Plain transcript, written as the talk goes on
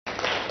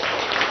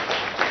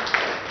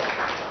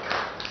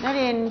นักเ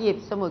รียนหยิบ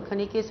สมุดค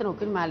ณิตคิดสนุก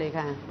ขึ้นมาเลย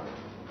ค่ะ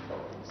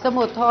ส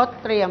มุดทด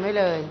เตรียมไว้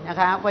เลยนะ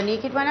คะวันนี้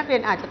คิดว่านักเรีย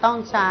นอาจจะต้อง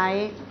ใช้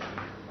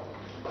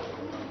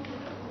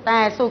แต่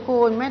สุ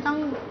คูณไม่ต้อง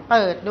เ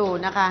ปิดดู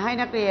นะคะให้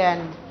นักเรียน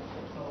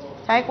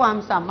ใช้ความ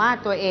สามารถ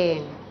ตัวเอง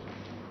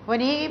วัน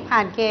นี้ผ่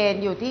านเกณ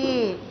ฑ์อยู่ที่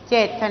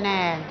7คะแน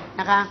น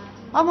นะคะ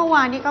เพราะเมื่อว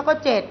านนี้เขาก็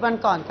7วัน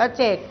ก่อนก็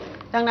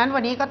7ดังนั้นวั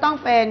นนี้ก็ต้อง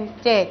เป็น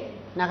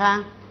7นะคะ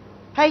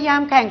พยายา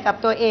มแข่งกับ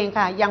ตัวเอง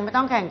ค่ะยังไม่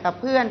ต้องแข่งกับ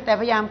เพื่อนแต่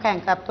พยายามแข่ง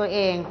กับตัวเอ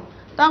ง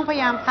ต้องพย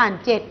ายามผ่าน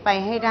7ไป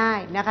ให้ได้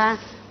นะคะ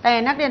แต่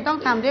นักเรียนต้อง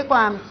ทำด้วยคว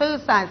ามซื่อ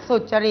สัตย์สุ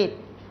จริต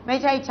ไม่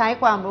ใช่ใช้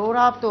ความรู้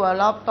รอบตัว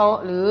รอบโต๊ะ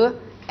หรือ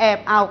แอบ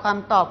เอาค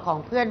ำตอบของ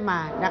เพื่อนมา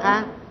นะคะ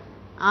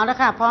เอาละ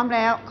ค่ะพร้อมแ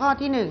ล้วข้อ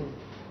ที่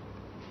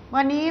1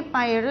วันนี้ไป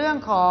เรื่อง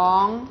ขอ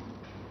ง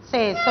เศ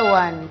ษส่ว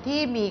น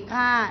ที่มี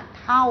ค่า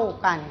เท่า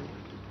กัน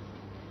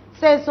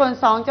เศษส่วน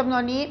2จำนว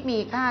นนี้มี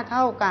ค่าเ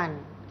ท่ากัน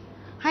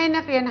ให้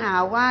นักเรียนหา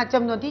ว่าจ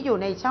ำนวนที่อยู่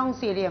ในช่อง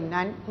สี่เหลี่ยม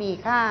นั้นมี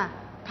ค่า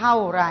เท่า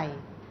ไหร่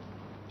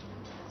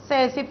เศ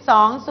ษ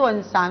12ส่วน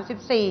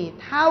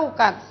34เท่า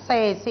กับเศ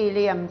ษสี่เห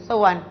ลี่ยม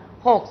ส่วน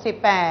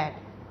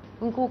68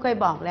คุณครูเคย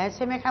บอกแล้วใ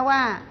ช่ไหมคะว่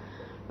า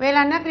เวล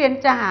านักเรียน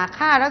จะหา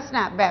ค่าลักษณ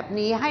ะแบบ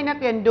นี้ให้นัก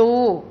เรียนดู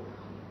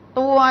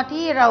ตัว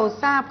ที่เรา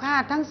ทราบค่า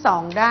ทั้งสอ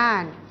งด้า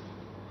น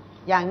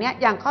อ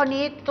ย่างข้อ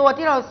นี้ตัว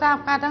ที่เราทราบ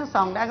ค่าทั้งส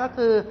องด้านก็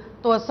คือ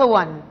ตัว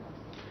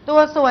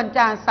ส่วน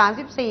จาก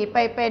34ไป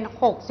เป็น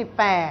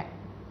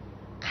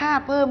68ค่า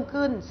เพิ่ม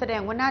ขึ้นแสด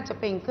งว่าน่าจะ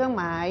เป็นเครื่อง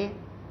หมาย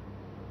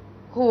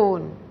คู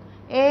ณ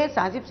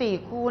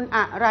34คูณอ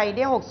ะไรไ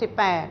ด้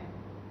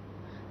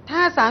68ถ้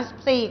า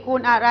34คู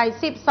ณอะไร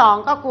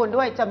12ก็คูณ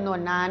ด้วยจำนวน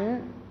นั้น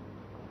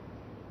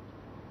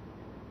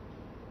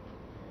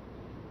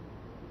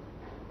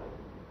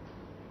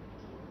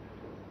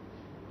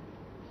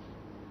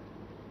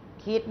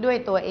คิดด้วย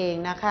ตัวเอง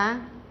นะคะ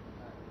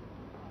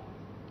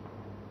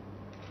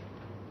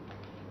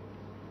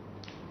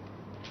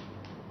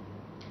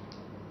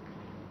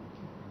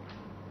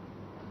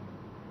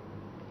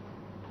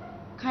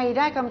ใครไ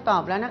ด้คำตอ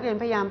บแล้วนักเรียน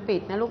พยายามปิ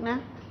ดนะลูกนะ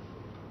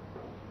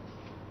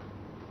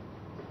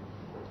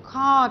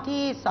ข้อ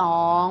ที่2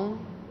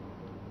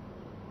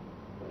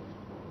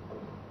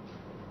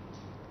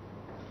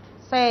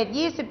เศษ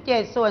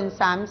27ส่วน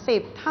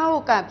30เท่า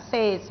กับเศ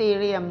ษสี่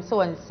เหลี่ยมส่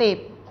วน10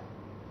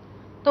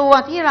ตัว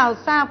ที่เรา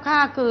ทราบค่า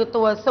คือ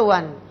ตัวส่ว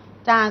น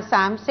จาก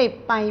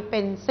30ไปเป็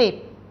น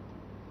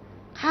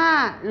10ค่า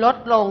ลด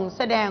ลงแ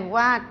สดง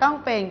ว่าต้อง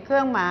เป็นเค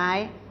รื่องหมาย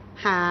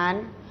หาร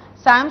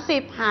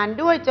30หาร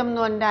ด้วยจำน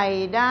วนใด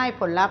ได้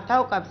ผลลัพธ์เท่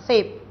ากับ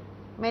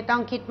10ไม่ต้อ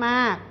งคิดม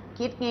าก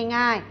คิด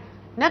ง่าย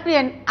ๆนักเรี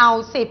ยนเอา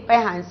10ไป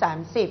หาร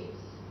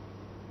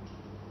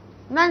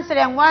30นั่นแส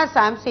ดงว่า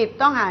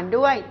30ต้องหาร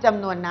ด้วยจ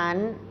ำนวนนั้น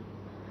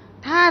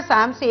ถ้า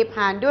30ห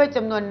ารด้วยจ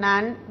ำนวนนั้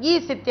น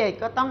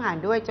27ก็ต้องหาร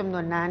ด้วยจำน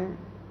วนนั้น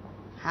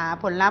หา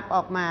ผลลัพธ์อ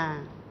อกมา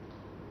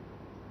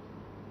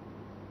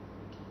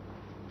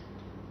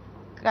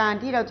การ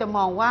ที่เราจะม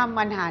องว่า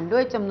มันหารด้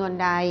วยจำนวน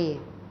ใด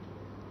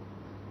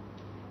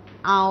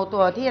เอา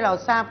ตัวที่เรา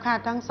ทราบค่า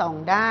ทั้งสอง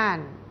ด้าน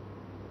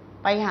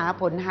ไปหา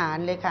ผลหาร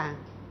เลยค่ะ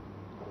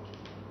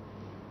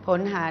ผล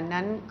หาร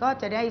นั้นก็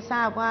จะได้ทร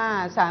าบว่า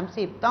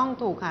30ต้อง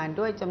ถูกหาร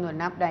ด้วยจำนวน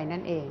นับใดนั่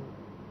นเอง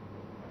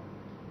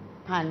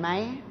ผ่านไหม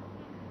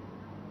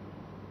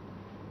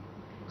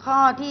ข้อ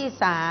ที่3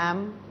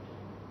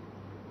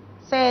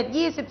เศษ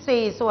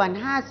24ส่วน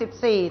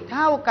54เ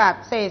ท่ากับ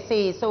เศษ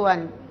4ส่วน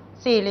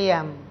สี่เหลี่ย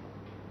ม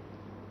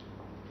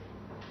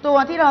ตัว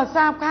ที่เราท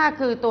ราบค่า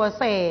คือตัว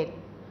เศษ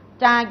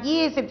จาก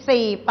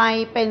24ไป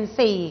เป็น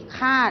4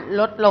ค่า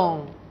ลดลง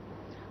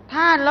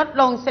ถ้าลด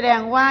ลงแสด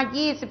งว่า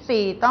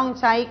24ต้อง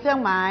ใช้เครื่อง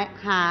หมาย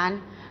หาร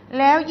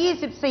แล้ว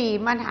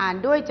24มันหาร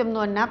ด้วยจำน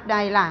วนนับใด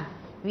ล่ะ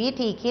วิ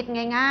ธีคิด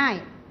ง่าย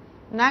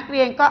ๆนักเ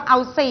รียนก็เอา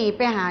4ไ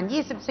ปหาร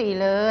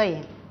24เลย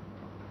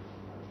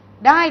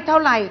ได้เท่า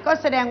ไหร่ก็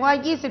แสดงว่า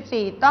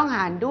24ต้องห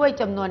ารด้วย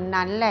จำนวน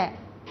นั้นแหละ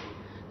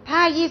ถ้า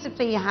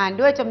24หาร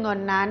ด้วยจำนวน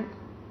นั้น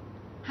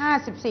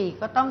54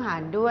ก็ต้องหา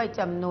รด้วย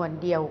จำนวน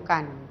เดียวกั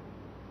น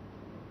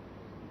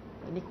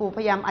นี่ครูพ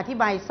ยายามอธิ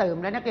บายเสริม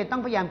แล้วนักเรียนต้อ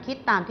งพยายามคิด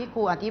ตามที่ค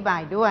รูอธิบา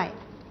ยด้วย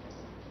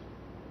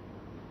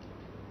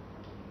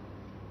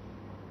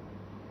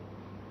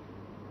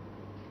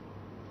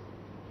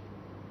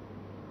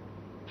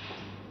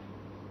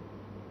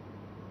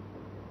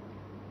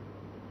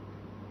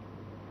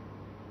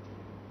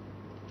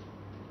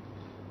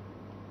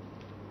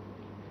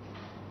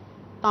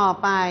ต่อ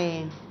ไป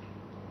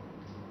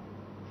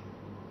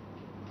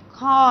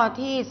ข้อ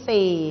ที่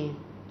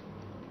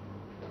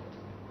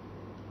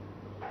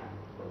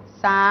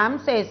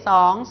3เศษ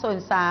2ส่วน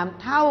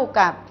3เท่า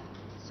กับ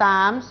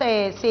3เศ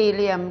ษสี่เห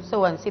ลี่ยม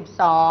ส่วน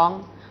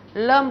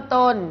12เริ่ม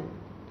ต้น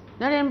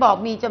นักเรียนบอก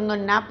มีจำนว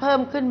นนับเพิ่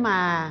มขึ้นม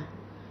า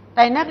แ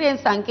ต่นักเรียน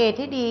สังเกต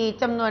ที่ดี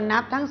จำนวนนั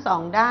บทั้งสอ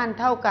งด้าน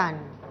เท่ากัน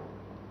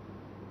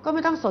ก็ไ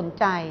ม่ต้องสน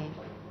ใจ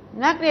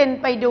นักเรียน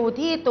ไปดู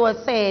ที่ตัว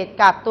เศษ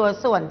กับตัว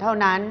ส่วนเท่า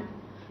นั้น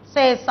เศ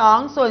ษ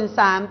2ส่วน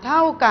3เท่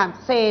ากับ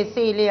เศษ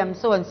สี่เหลี่ยม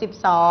ส่วน12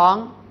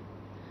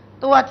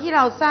ตัวที่เร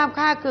าทราบ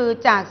ค่าคือ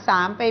จาก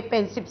3ไปเป็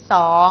น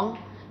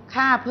12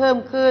 ค่าเพิ่ม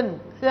ขึ้น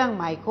เครื่อง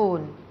หมายคู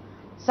ณ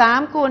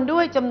3คูณด้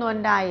วยจำนวน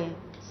ใด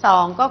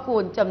2ก็คู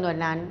ณจำนวน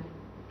นั้น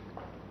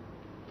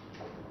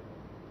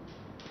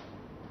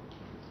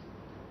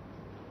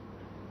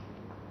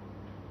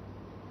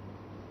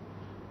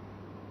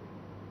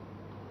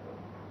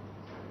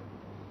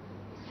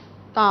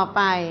ต่อไ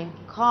ป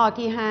ข้อ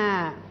ที่5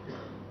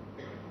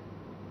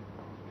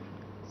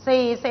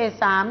 4 เศษ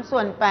 3 ส่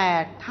วน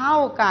 8 เท่า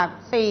กับ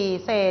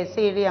 4 เศษ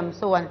สี่เหลี่ยม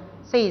ส่วน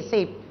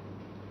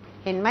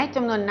 40 เห็นไหมจ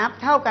ำนวนนับ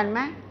เท่ากันไหม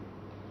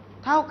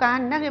เท่ากัน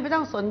นักเรียนไม่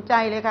ต้องสนใจ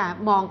เลยค่ะ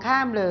มองข้า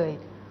มเลย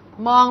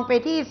มองไป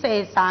ที่เศ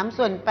ษ 3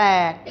 ส่วน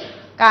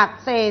 8 กับ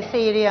เศษ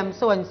สี่เหลี่ยม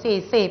ส่วน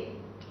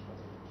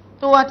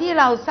 40 ตัวที่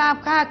เราทราบ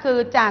ค่าคือ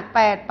จาก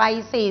 8 ไป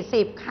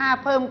 40 ค่า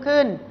เพิ่ม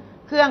ขึ้น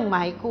เครื่องหม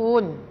ายคู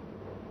ณ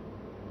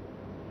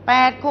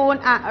8คูณ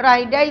อะไร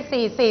ได้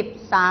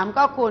40 3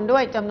ก็คูณด้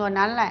วยจำนวน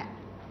นั้นแหละ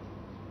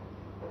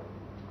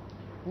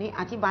นี่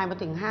อธิบายมา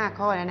ถึง5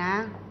ข้อแล้วนะ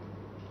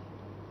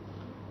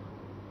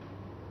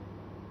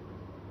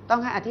ต้อง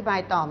ให้อธิบาย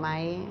ต่อไหม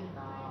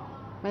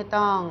ไม่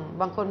ต้อง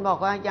บางคนบอก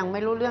ว่ายังไม่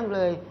รู้เรื่องเ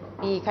ลย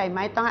มีใครไหม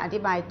ต้องให้อธิ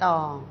บายต่อ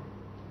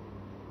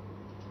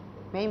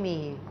ไม่มี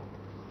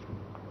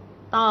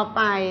ต่อไ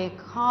ป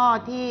ข้อ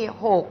ที่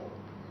6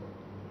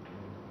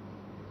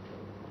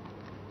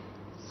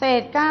เศ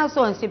ษ 9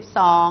 ส่วน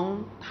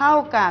 12 เท่า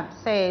กับ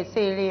เศษ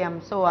สี่เหลี่ยม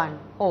ส่วน 60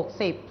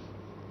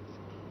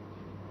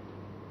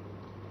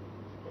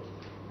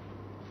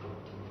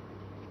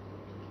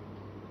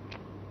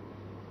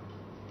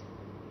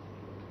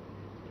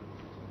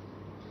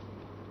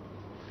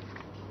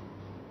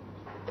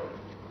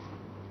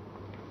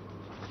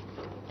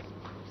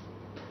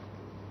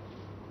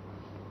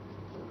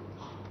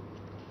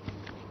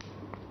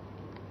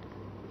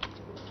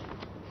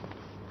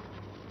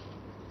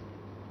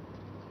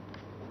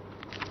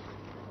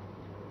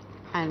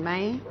อ่านไหม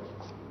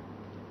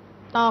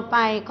ต่อไป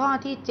ข้อ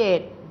ที่7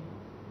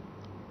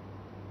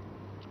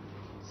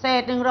เศ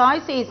ษ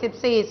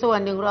 144 ส่วน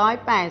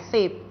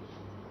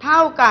 180 เท่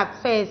ากับ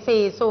เศษ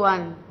 4 ส่วน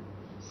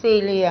สี่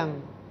เหลี่ยม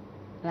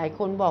หลายค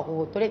นบอกโอ้โ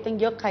หตัวเลขตั้ง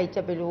เยอะใครจ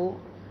ะไปรู้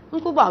คุณ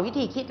ครูบอกวิ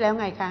ธีคิดแล้ว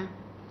ไงคะ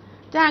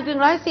จาก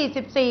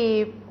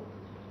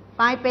 144 ไ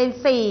ปเป็น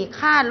 4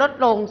 ค่าลด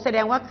ลงแสด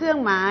งว่าเครื่อง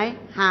หมาย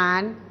หา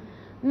ร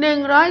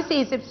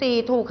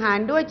144ถูกหาร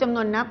ด้วยจำน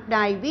วนนับใด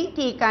วิ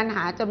ธีการห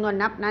าจำนวน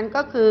นับนั้น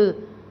ก็คือ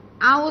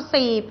เอา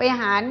4ไป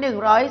หาร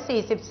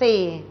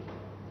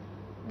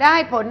144ได้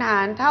ผลห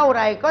ารเท่าไ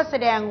รก็แส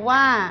ดงว่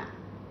า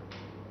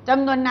จ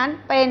ำนวนนั้น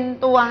เป็น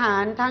ตัวหา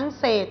รทั้ง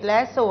เศษและ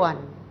ส่วน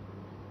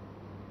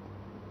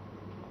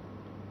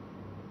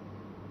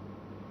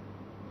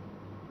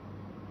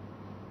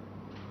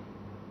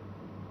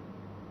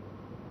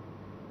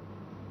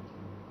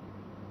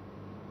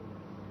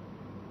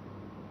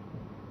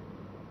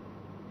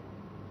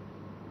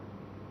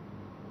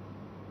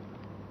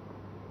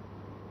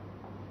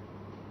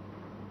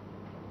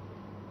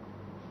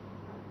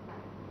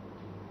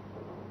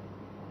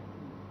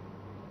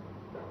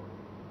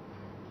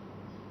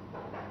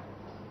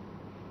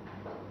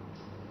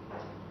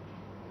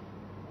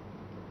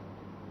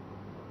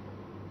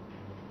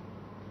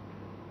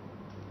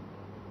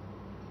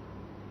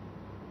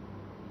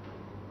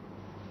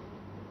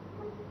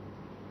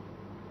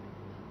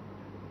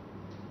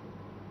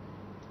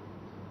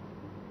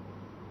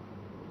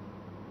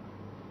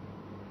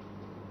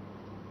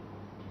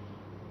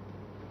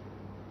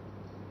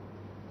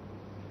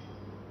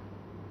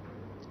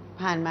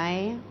ผ่านไหม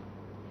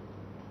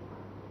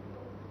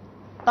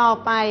ต่อ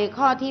ไป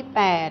ข้อที่8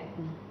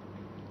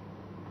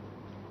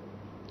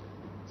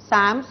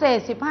 3 เศษ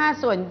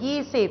 15 ส่วน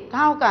 20 เ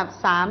ท่ากับ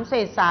 3 เศ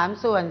ษ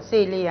 3 ส่วน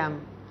สี่เหลี่ยม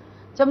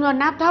จำนวน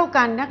นับเท่า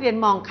กันนักเรียน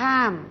มองข้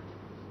าม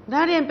นั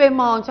กเรียนไป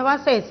มองเฉพาะ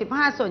เศษ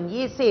 15 ส่วน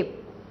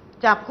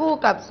 20 จับคู่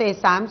กับเศษ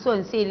 3 ส่วน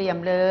สี่เหลี่ยม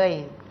เลย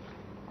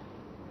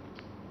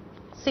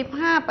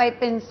15ไป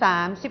เป็น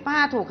3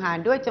 15ถูกหาร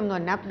ด้วยจำนว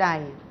นนับใด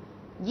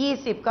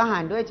20ก็หา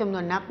รด้วยจำน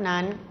วนนับ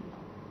นั้น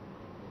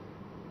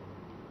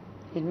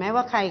เห็นไหม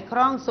ว่าใครค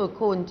ล่องสูตร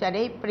คูณจะไ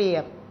ด้เปรีย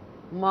บ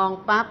มอง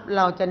ปั๊บเ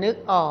ราจะนึก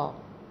ออก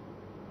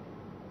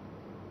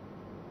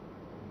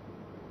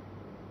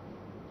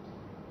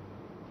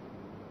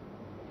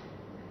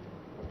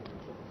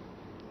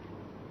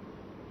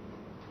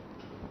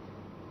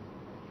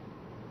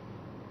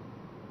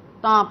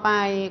ต่อไป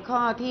ข้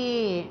อที่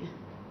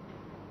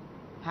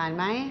ผ่านไ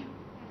หม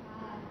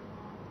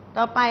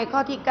ต่อไปข้อ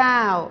ที่9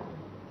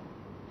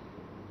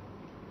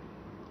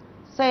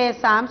เศษ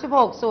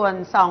 36 ส่วน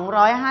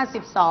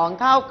 252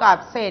 เท่ากับ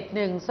เศษ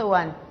 1 ส่ว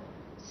น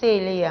สี่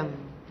เหลี่ยม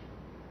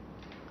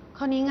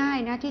ข้อนี้ง่าย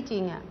นะที่จริ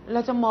งอ่ะเร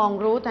าจะมอง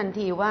รู้ทัน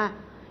ทีว่า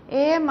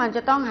มันจ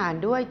ะต้องหาร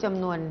ด้วยจ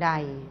ำนวนใด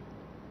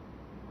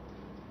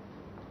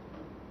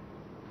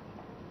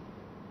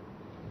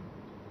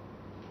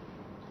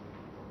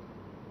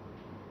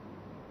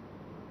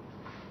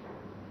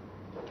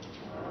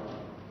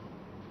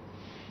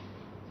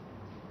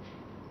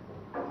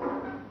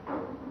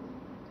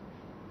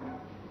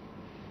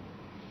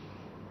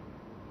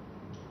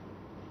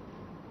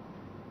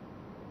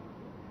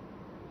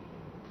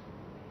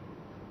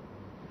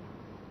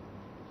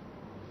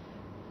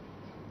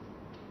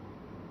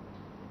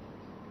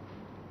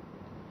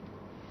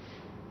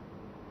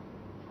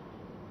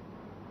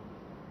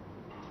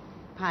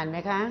ผ่านไหม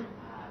คะ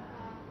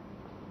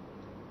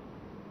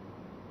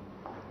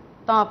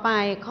ต่อไป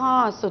ข้อ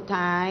สุด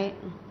ท้าย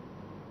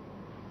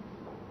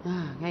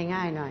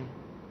ง่ายๆหน่อย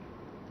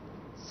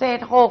เศษ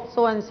6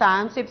ส่วน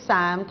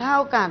33เท่า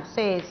กับเศ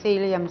ษสี่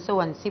เหลี่ยมส่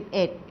วน11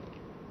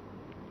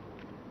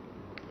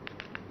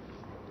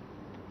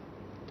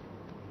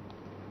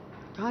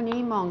ข้อนี้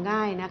มอง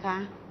ง่ายนะคะ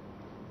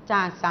จ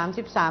าก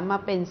33มา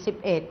เป็น11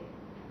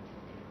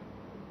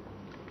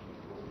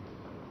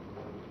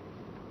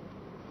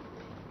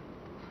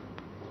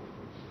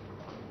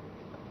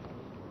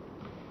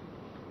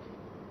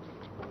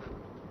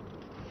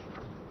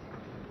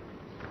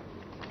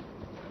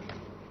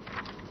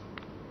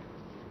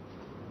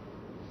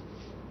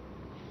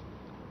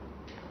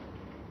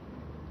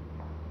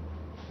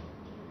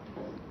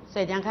เส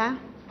ร็จยังคะ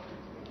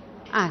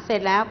เสร็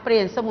จแล้วเปลี่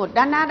ยนสมุด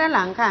ด้านหน้าด้านห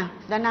ลังค่ะ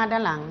ด้านหน้าด้า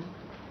นหลัง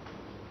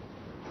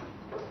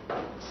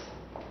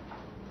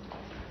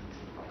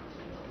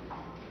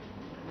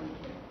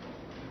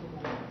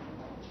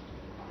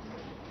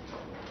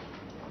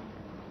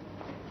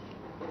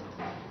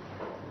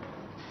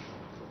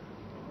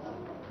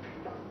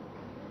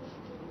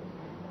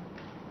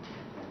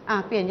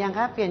เปลี่ยนยังค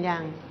รับเปลี่ยนยั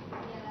ง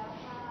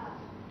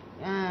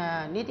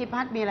นิติ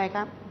พัฒน์มีอะไรค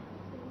รับ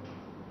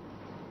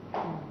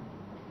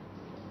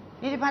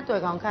นิติพัฒน์ตรว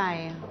จของใคร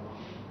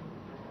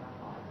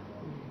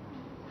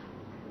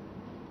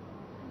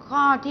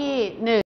ข้อที่1